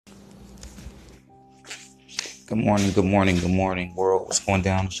Good morning, good morning, world. What's going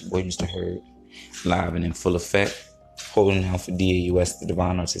down? It's your boy, Mr. Hurd, live and in full effect. Holding out for DAUS, the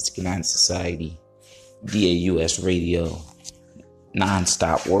Divine Artistic United Society, DAUS Radio,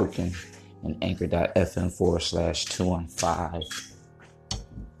 non-stop working, and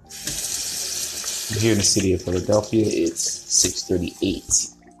anchor.fm/215. Here in the city of Philadelphia, it's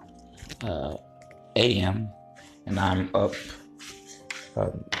 6:38 a.m. and I'm up,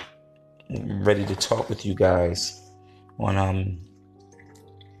 ready to talk with you guys on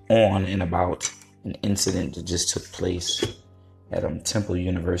and about an incident that just took place at Temple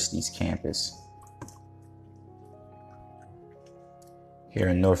University's campus here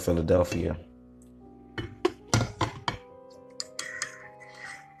in North Philadelphia.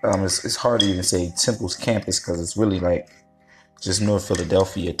 It's hard to even say Temple's campus because it's really like just North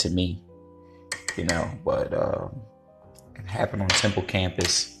Philadelphia to me, but it happened on Temple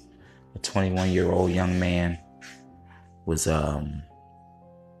campus. A 21-year-old young man was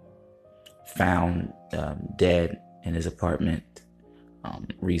found dead in his apartment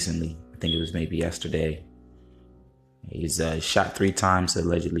recently. I think it was maybe yesterday. He's shot 3 times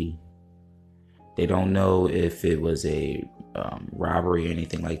allegedly. They don't know if it was a robbery or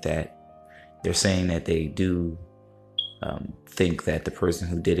anything like that. They're saying that they do think that the person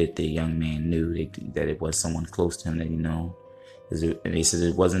who did it, the young man, knew that it was someone close to him that he knew. And they said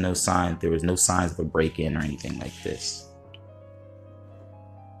there was no signs of a break-in or anything like this.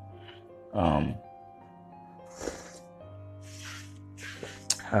 There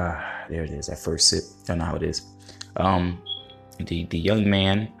it is. That first sip. Don't know how it is. The young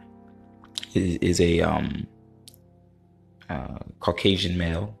man is a Caucasian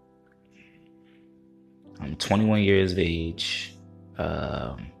male. 21 years of age.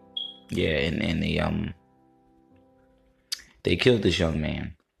 And they killed this young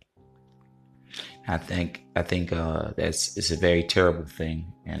man. I think it's a very terrible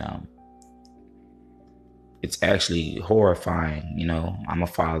thing, and it's actually horrifying. I'm a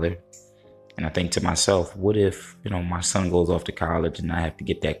father, and I think to myself, what if my son goes off to college and I have to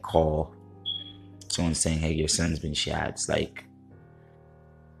get that call, someone saying, "Hey, your son's been shot." It's like,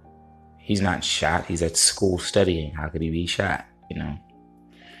 he's not shot. He's at school studying. How could he be shot?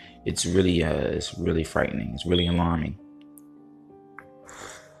 It's really frightening. It's really alarming.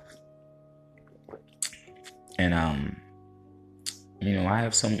 And I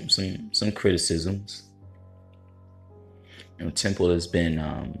have some criticisms. Temple has been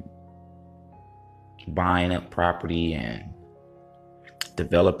buying up property and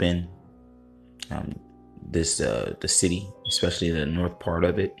developing the city, especially the north part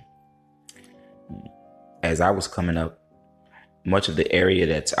of it. As I was coming up, much of the area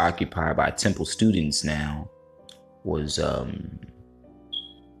that's occupied by Temple students now was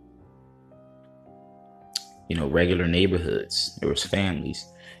regular neighborhoods. There was families.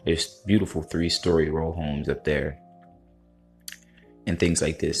 There's beautiful 3-story row homes up there and things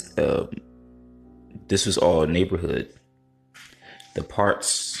like this. This was all neighborhood. The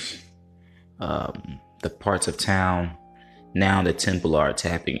parts of town now that Temple are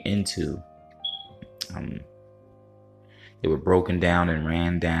tapping into, they were broken down and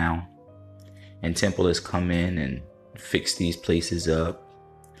ran down, and Temple has come in and fixed these places up,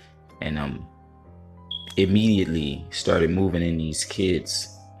 and immediately started moving in these kids,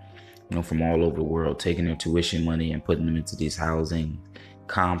 from all over the world, taking their tuition money and putting them into these housing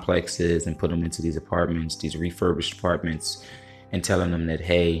complexes and put them into these apartments, these refurbished apartments, and telling them that,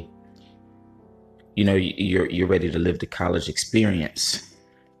 hey, you're ready to live the college experience.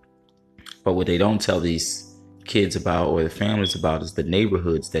 But what they don't tell these kids about, or the families about, is the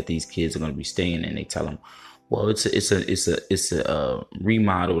neighborhoods that these kids are going to be staying in. They tell them, well, it's a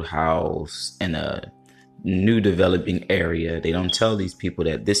remodeled house in a new developing area. They don't tell these people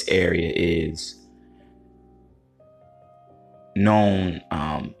that this area is known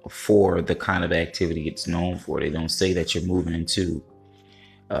for the kind of activity it's known for. They don't say that you're moving into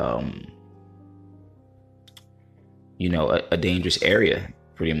a dangerous area,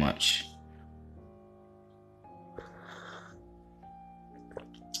 pretty much.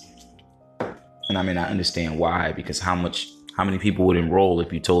 And I understand why, because how many people would enroll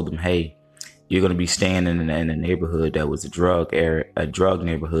if you told them, hey, you're going to be staying in a neighborhood that was a drug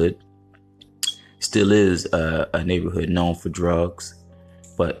neighborhood. Still is a neighborhood known for drugs,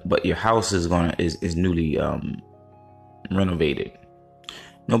 but your house is newly renovated.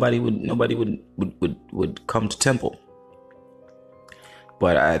 Nobody would come to Temple.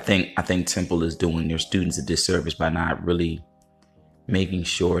 But I think Temple is doing their students a disservice by not really making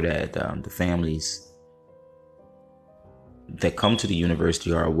sure that the families that come to the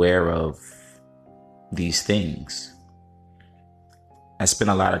university are aware of these things. I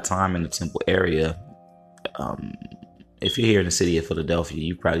spent a lot of time in the Temple area. If you're here in the city of Philadelphia,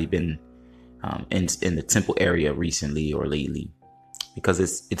 you've probably been in the Temple area recently or lately, because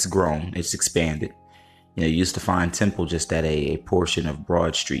it's grown, it's expanded. You used to find Temple just at a portion of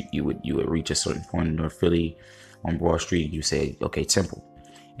Broad Street. You would reach a certain point in North Philly on Broad Street, and you say, okay, Temple.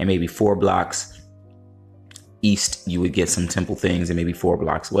 And maybe 4 blocks east, you would get some Temple things, and maybe 4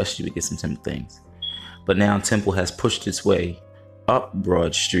 blocks west, you would get some Temple things. But now Temple has pushed its way up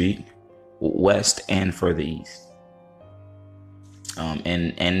Broad Street, west and further east,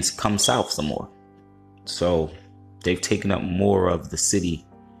 and come south some more. So they've taken up more of the city.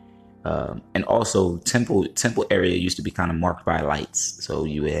 And also Temple area used to be kind of marked by lights. So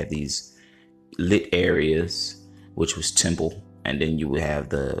you would have these lit areas, which was Temple. And then you would have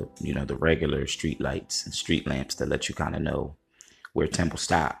the regular street lights and street lamps that let you kind of know where Temple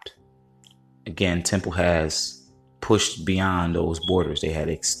stopped. Again, Temple has pushed beyond those borders. They have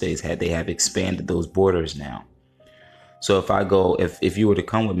expanded those borders now. So if you were to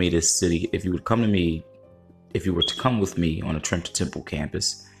come with me to this city, if you were to come with me on a trip to Temple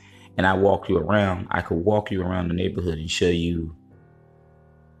campus, and I walk you around, I could walk you around the neighborhood and show you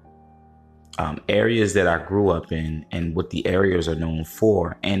areas that I grew up in and what the areas are known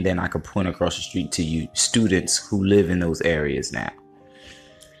for. And then I could point across the street to you students who live in those areas now.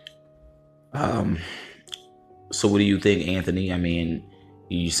 So what do you think, Anthony? I mean,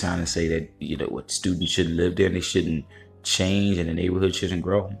 you sound to say that, what students shouldn't live there and they shouldn't change and the neighborhood shouldn't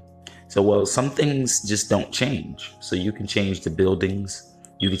grow. So, well, some things just don't change. So you can change the buildings.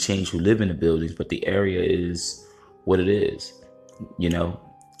 You can change who live in the buildings, but the area is what it is.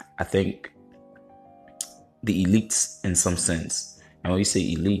 I think the elites, in some sense, and when we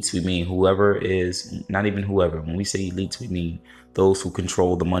say elites, we mean whoever is, not even whoever. When we say elites, we mean those who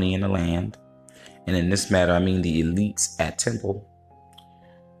control the money and the land. And in this matter, I mean the elites at Temple,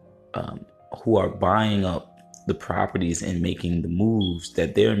 who are buying up the properties and making the moves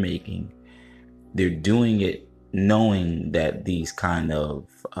that they're making. They're doing it knowing that these kind of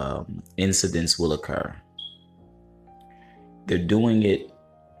incidents will occur. They're doing it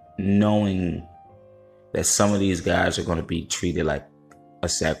knowing that some of these guys are going to be treated like a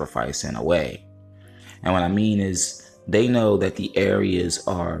sacrifice in a way. And what I mean is they know that the areas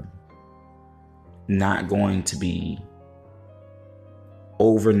are not going to be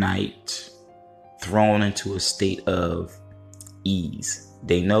overnight thrown into a state of ease.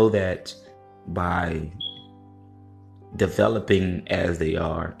 They know that by developing as they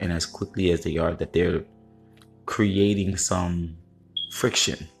are and as quickly as they are, that they're creating some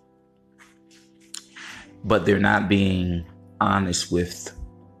friction. But they're not being honest with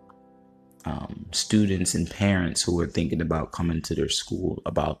students and parents who are thinking about coming to their school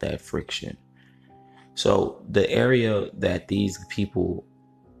about that friction. So the area that these people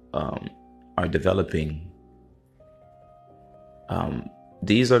are developing,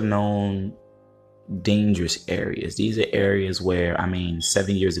 these are known dangerous areas. These are areas where,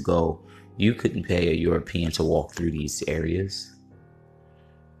 7 years ago, you couldn't pay a European to walk through these areas.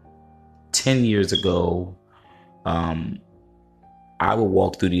 10 years ago, I would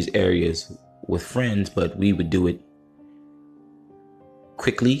walk through these areas with friends, but we would do it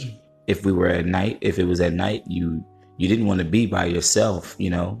quickly. If we were at night, if it was at night, you didn't want to be by yourself,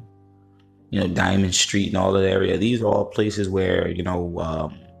 Diamond Street and all that area. These are all places where,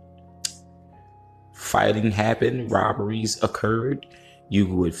 fighting happened, robberies occurred. You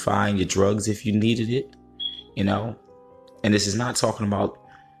would find your drugs if you needed it, and this is not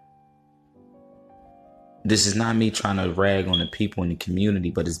me trying to rag on the people in the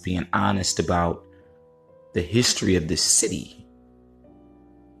community, but it's being honest about the history of this city.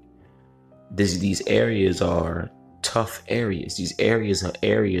 These areas are tough areas. These areas are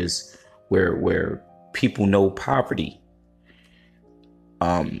areas where people know poverty.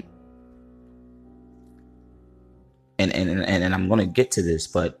 And I'm going to get to this,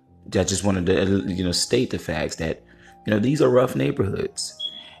 but I just wanted to, state the facts that, these are rough neighborhoods.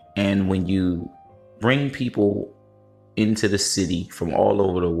 And when you bring people into the city from all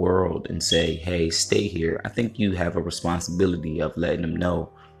over the world and say, hey, stay here, I think you have a responsibility of letting them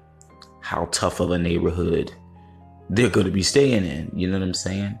know how tough of a neighborhood they're going to be staying in. You know what I'm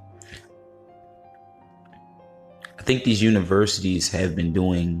saying? I think these universities have been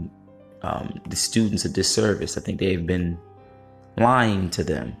doing the students a disservice. I think they've been lying to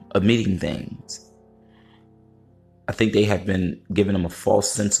them, omitting things. I think they have been giving them a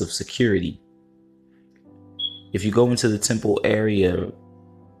false sense of security. If you go into the Temple area,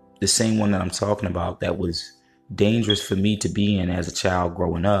 the same one that I'm talking about that was dangerous for me to be in as a child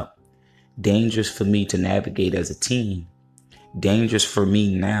growing up, dangerous for me to navigate as a teen, dangerous for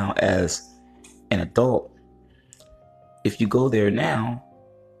me now as an adult. If you go there now,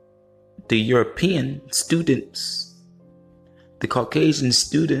 the European students, the Caucasian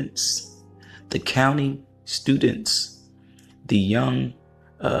students, the county students, the young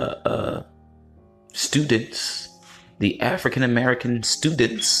students, the African American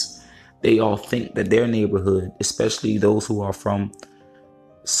students, they all think that their neighborhood, especially those who are from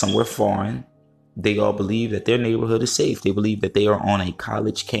somewhere foreign, they all believe that their neighborhood is safe. They believe that they are on a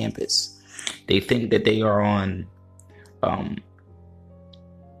college campus. They think that they are on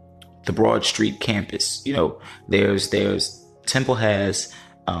the Broad Street campus. You know, there's Temple has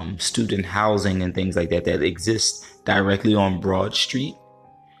student housing and things like that exist directly on Broad Street,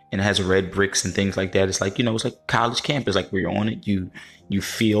 and it has red bricks and things like that. It's like, you know, it's like college campus. Like where you're on it, you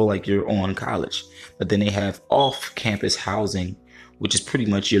feel like you're on college. But then they have off-campus housing, which is pretty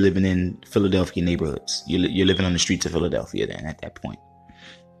much you're living in Philadelphia neighborhoods. You're living on the streets of Philadelphia then at that point.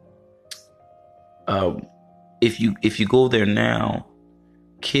 If you go there now,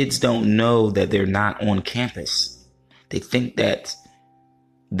 kids don't know that they're not on campus. They think that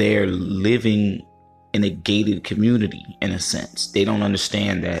they're living in a gated community in a sense. They don't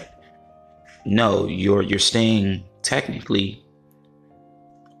understand that no, you're staying technically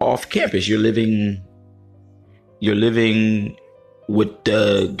off campus. You're living with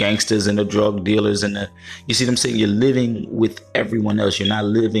the gangsters and the drug dealers and you see what I'm saying? You're living with everyone else. You're not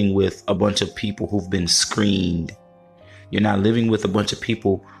living with a bunch of people who've been screened. You're not living with a bunch of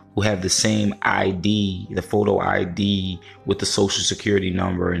people who have the same ID, the photo ID with the social security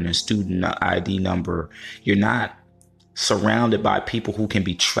number and the student ID number. You're not surrounded by people who can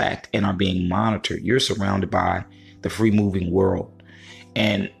be tracked and are being monitored. You're surrounded by the free moving world.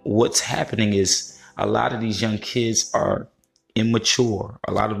 And what's happening is a lot of these young kids are immature.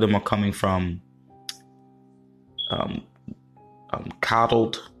 A lot of them are coming from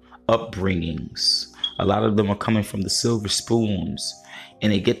coddled upbringings. A lot of them are coming from the silver spoons,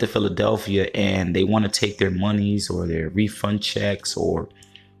 and they get to Philadelphia and they want to take their monies or their refund checks or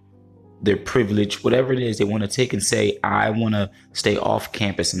their privilege, whatever it is they want to take and say, I want to stay off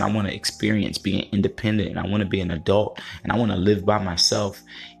campus and I want to experience being independent and I want to be an adult and I want to live by myself.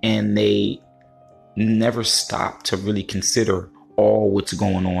 And they never stop to really consider all what's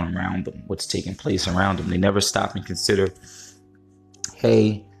going on around them, what's taking place around them. They never stop and consider,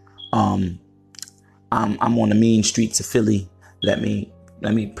 hey, I'm on the mean streets of Philly. Let me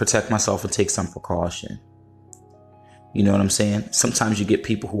protect myself and take some precaution. You know what I'm saying? Sometimes you get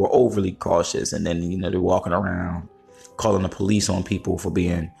people who are overly cautious and then, you know, they're walking around calling the police on people for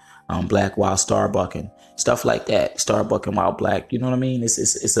being black while starbucking, stuff like that. Starbucking while black. You know what I mean?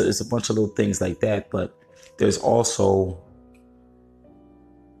 It's a bunch of little things like that. But there's also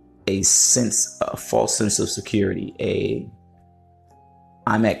a false sense of security.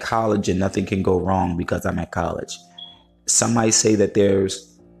 I'm at college and nothing can go wrong because I'm at college. Some might say that there's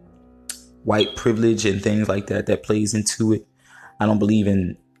white privilege and things like that plays into it. I don't believe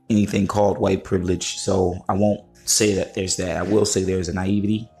in anything called white privilege, so I won't say that there's that. I will say there's a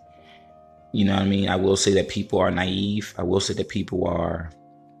naivety. You know what I mean? I will say that people are naive. I will say that people are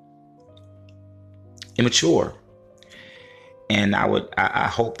immature. And I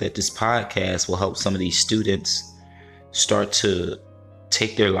hope that this podcast will help some of these students start to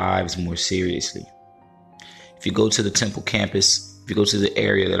take their lives more seriously. If you go to the Temple campus, if you go to the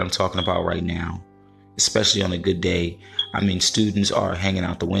area that I'm talking about right now, especially on a good day, I mean, students are hanging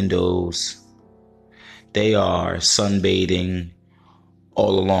out the windows. They are sunbathing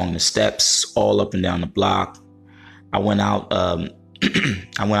all along the steps, all up and down the block. I went out, I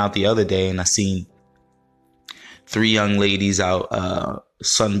went out the other day and I seen 3 young ladies out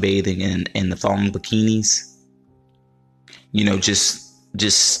sunbathing in the thong bikinis. You know, just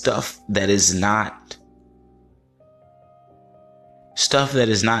stuff that is not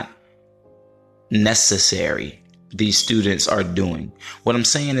necessary. These students are doing. What I'm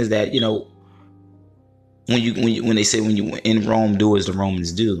saying is that, you know, when they say when you in Rome, do as the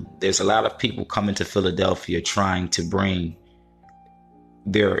Romans do. There's a lot of people coming to Philadelphia trying to bring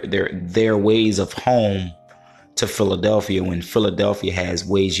their ways of home to Philadelphia when Philadelphia has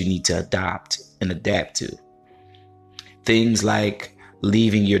ways you need to adopt and adapt to. Things like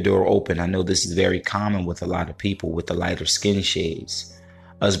leaving your door open. I know this is very common with a lot of people with the lighter skin shades.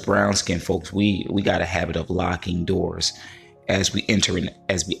 Us brown skin folks, we got a habit of locking doors as we enter and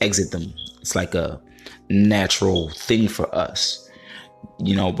as we exit them. It's like a natural thing for us,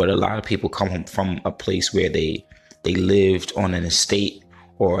 you know, but a lot of people come from a place where they lived on an estate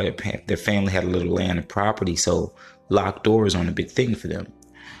or their family had a little land and property. So locked doors aren't a big thing for them.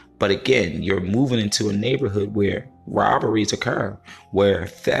 But again, you're moving into a neighborhood where robberies occur, where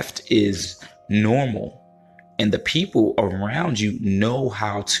theft is normal, and the people around you know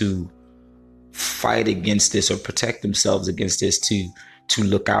how to fight against this or protect themselves against this, to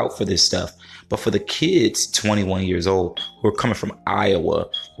look out for this stuff. But for the kids 21 years old who are coming from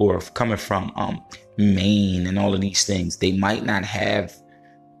Iowa or coming from Maine and all of these things, they might not have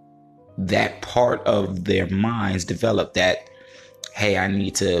that part of their minds developed, that, hey, I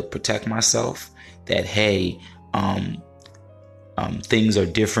need to protect myself, that, hey, things are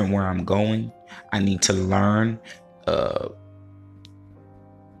different where I'm going. I need to learn the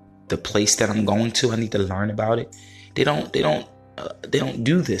place that I'm going to. I need to learn about it. They don't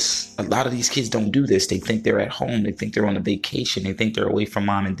do this. A lot of these kids don't do this. They think they're at home. They think they're on a vacation. They think they're away from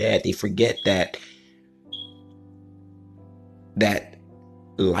mom and dad. They forget that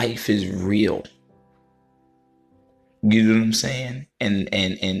life is real. You know what I'm saying? And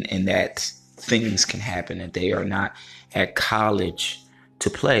that things can happen, that they are not at college to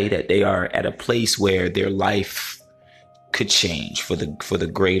play, that they are at a place where their life could change for the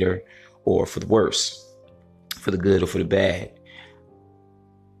greater or for the worse, for the good or for the bad.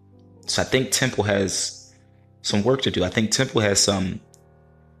 So I think Temple has some work to do. I think Temple has some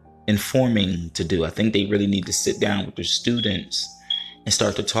informing to do. I think they really need to sit down with their students and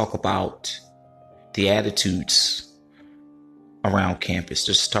start to talk about the attitudes around campus.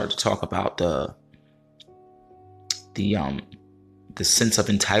 Just start to talk about the sense of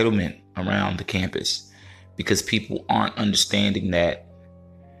entitlement around the campus, because people aren't understanding that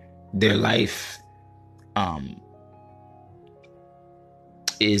their life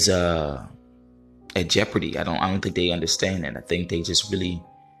is at jeopardy. I don't think they understand that. I think they just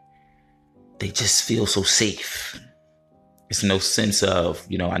feel so safe. It's no sense of,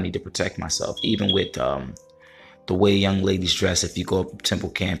 I need to protect myself. Even with the way young ladies dress, if you go up to Temple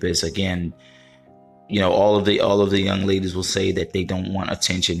campus, again, all of the young ladies will say that they don't want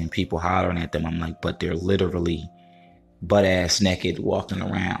attention and people hollering at them. I'm like, but they're literally butt ass naked walking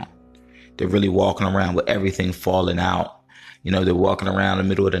around. They're really walking around with everything falling out. They're walking around in the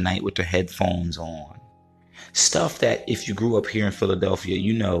middle of the night with their headphones on. Stuff that if you grew up here in Philadelphia,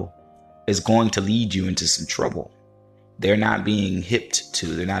 is going to lead you into some trouble. They're not being hipped to.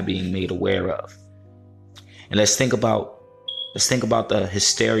 They're not being made aware of. And let's think about the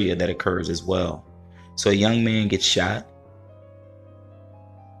hysteria that occurs as well. So a young man gets shot.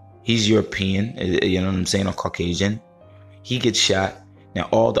 He's European, you know what I'm saying, or Caucasian. He gets shot. Now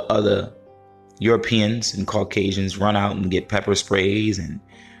all the other Europeans and Caucasians run out and get pepper sprays and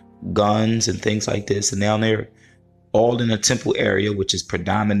guns and things like this. And now they're all in a Temple area, which is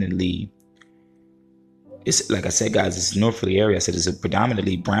predominantly, it's like I said, guys, it's North Philly area. I said it's a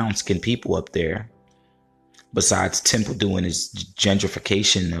predominantly brown skinned people up there. Besides Temple doing his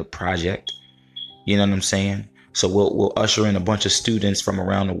gentrification project, you know what I'm saying? So we'll usher in a bunch of students from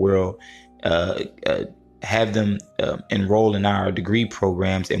around the world, have them enroll in our degree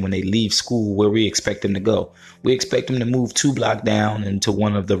programs, and when they leave school, where we expect them to go? We expect them to move 2 blocks down into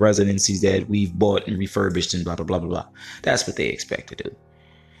one of the residencies that we've bought and refurbished and blah, blah, blah, blah, blah. That's what they expect to do.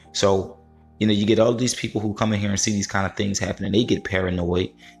 So, you get all these people who come in here and see these kind of things happening. They get paranoid.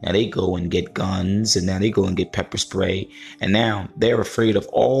 Now they go and get guns, and now they go and get pepper spray. And now they're afraid of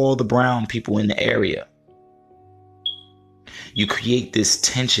all the brown people in the area. You create this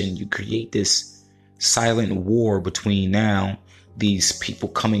tension. You create this silent war between now these people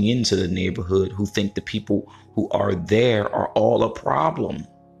coming into the neighborhood who think the people who are there are all a problem.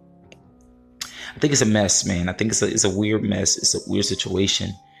 I think it's a mess, man. I think it's a weird mess. It's a weird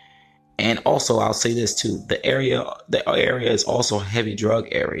situation. And also, I'll say this too. The area is also a heavy drug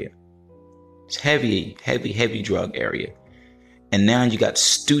area. It's heavy drug area. And now you got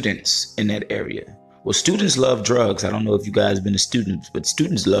students in that area. Well, students love drugs. I don't know if you guys have been a student, but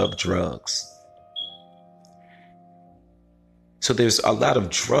students love drugs. So there's a lot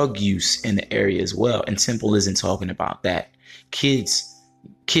of drug use in the area as well. And Temple isn't talking about that. Kids,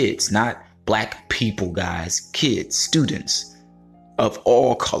 not black people, guys. Kids, students of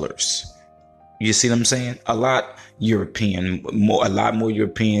all colors. You see what I'm saying? A lot European, a lot more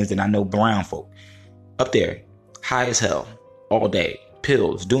Europeans than I know brown folk. Up there, high as hell, all day.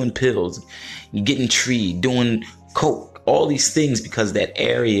 Pills, getting treed, doing coke, all these things, because that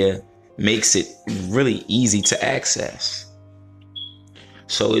area makes it really easy to access.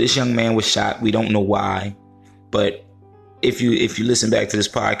 So this young man was shot. We don't know why, but if you listen back to this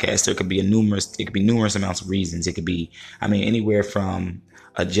podcast, there could be numerous amounts of reasons. It could be, anywhere from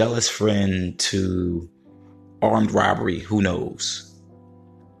a jealous friend to armed robbery. Who knows?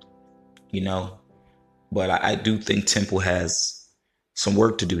 But I do think Temple has some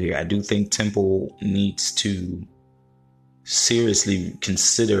work to do here. I do think Temple needs to seriously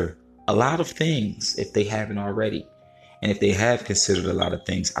consider a lot of things if they haven't already. And if they have considered a lot of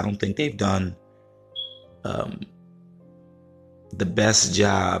things, I don't think they've done the best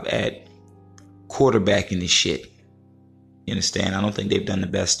job at quarterbacking this shit. You understand? I don't think they've done the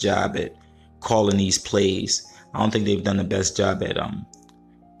best job at calling these plays. I don't think they've done the best job at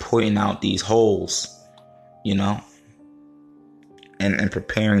pointing out these holes, you know, and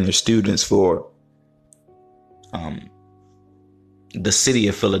preparing their students for the city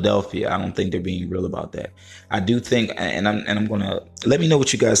of Philadelphia. I don't think they're being real about that. I do think, and I'm gonna let me know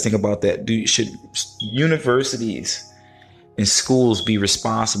what you guys think about that. Should universities and schools be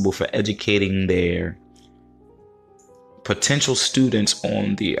responsible for educating their potential students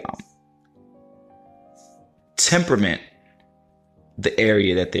on the temperament, the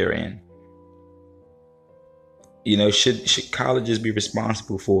area that they're in? You know, should colleges be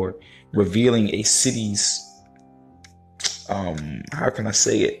responsible for revealing a city's how can I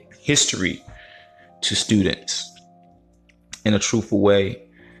say it, history to students in a truthful way?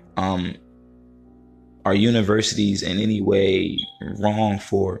 Are universities in any way wrong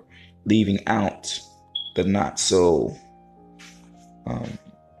for leaving out the not so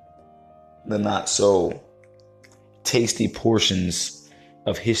tasty portions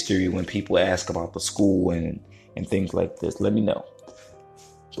of history when people ask about the school and things like this? Let me know.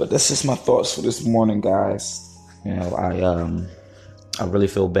 But that's just my thoughts for this morning, guys. You know, I really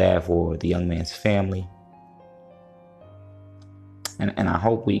feel bad for the young man's family, and I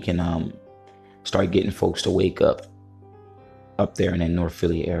hope we can start getting folks to wake up there in that North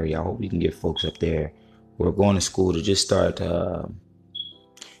Philly area. I hope we can get folks up there who are going to school to just start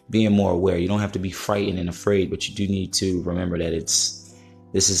being more aware. You don't have to be frightened and afraid, but you do need to remember that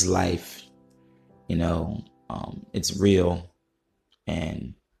this is life. You know, it's real,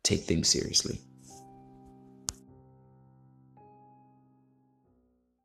 and take things seriously.